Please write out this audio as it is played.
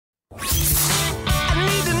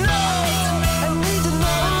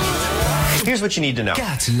Here's what you need to know.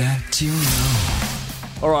 Got to let you know.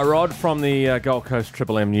 All right, Rod, from the Gold Coast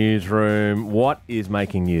Triple M newsroom, what is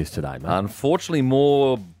making news today, mate? Unfortunately,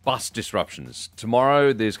 more bus disruptions.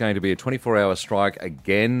 Tomorrow, there's going to be a 24-hour strike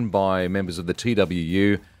again by members of the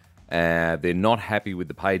TWU. They're not happy with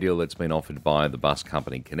the pay deal that's been offered by the bus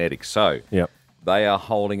company, Kinetic. So they are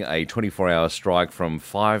holding a 24-hour strike from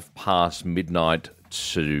 5 past midnight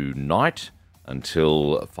tonight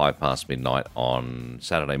until 5 past midnight on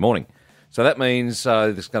Saturday morning. So that means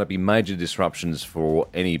there's going to be major disruptions for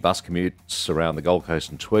any bus commutes around the Gold Coast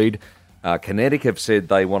and Tweed. Kinetic have said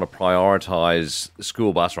they want to prioritise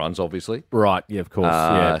school bus runs, obviously. Right, yeah, of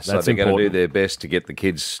course. So they're going to do their best to get the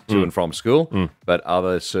kids to and from school, but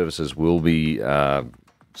other services will be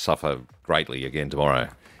suffer greatly again tomorrow.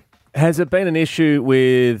 Has it been an issue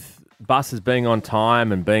with buses being on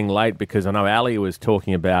time and being late? Because I know Ali was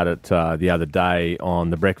talking about it the other day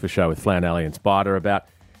on The Breakfast Show with Flan, Ali and Spider about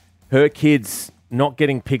her kids not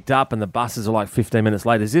getting picked up and the buses are like 15 minutes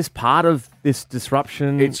late. Is this part of this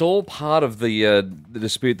disruption? It's all part of the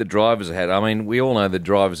dispute the drivers had. I mean, we all know the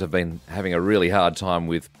drivers have been having a really hard time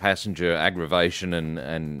with passenger aggravation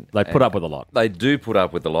and they put up with a lot. They do put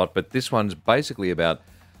up with a lot, but this one's basically about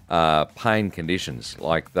paying conditions.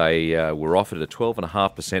 Like they were offered a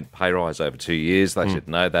 12.5% pay rise over 2 years. They said,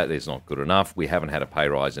 no, that is not good enough. We haven't had a pay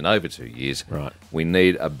rise in over 2 years. Right. We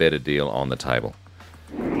need a better deal on the table.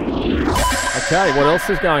 Okay, what else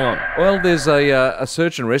is going on? Well, there's a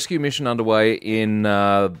search and rescue mission underway in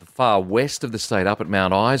the far west of the state, up at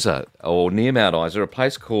Mount Isa, or near Mount Isa, a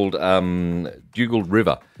place called Dugald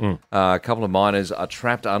River. A couple of miners are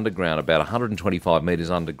trapped underground, about 125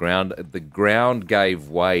 metres underground. The ground gave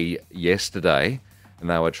way yesterday, and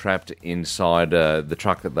they were trapped inside the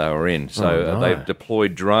truck that they were in. So they've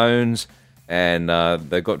deployed drones, and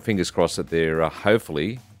they've got fingers crossed that they're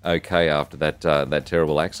hopefully okay after that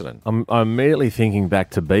terrible accident. I'm immediately thinking back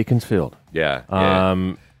to Beaconsfield. Yeah.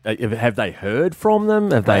 Have they heard from them?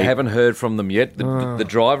 They haven't heard from them yet. The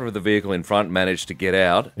driver of the vehicle in front managed to get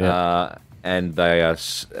out, and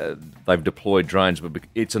they've deployed drones. But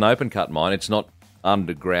it's an open cut mine. It's not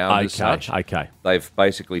underground as such. Okay. They've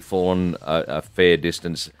basically fallen a fair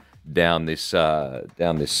distance down this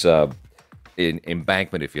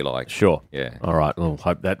embankment, if you like. Sure. Yeah. All right. Well,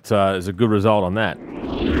 hope that is a good result on that.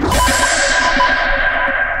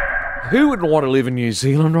 Who would want to live in New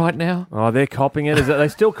Zealand right now? Oh, they're copping it. Are they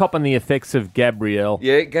still copping the effects of Gabrielle?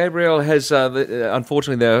 Yeah, Gabrielle has.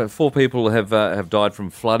 Unfortunately, 4 people have died from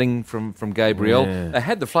flooding from Gabrielle. Yeah. They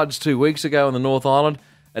had the floods 2 weeks ago in the North Island,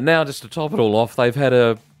 and now just to top it all off, they've had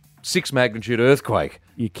a 6 magnitude earthquake.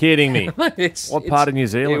 You're kidding me. What part of New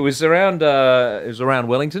Zealand? It was around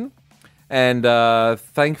Wellington. And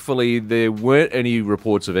thankfully, there weren't any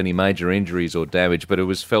reports of any major injuries or damage, but it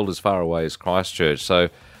was felt as far away as Christchurch. So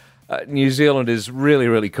New Zealand is really,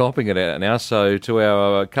 really copping it out now. So to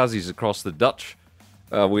our cousins across the Dutch,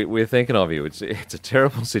 we're thinking of you. It's a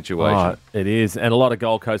terrible situation. Oh, it is. And a lot of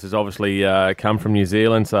Gold Coasters obviously come from New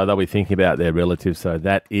Zealand, so they'll be thinking about their relatives. So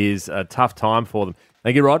that is a tough time for them.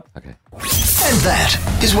 Thank you, Rod. Okay. And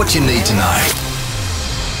that is what you need to know.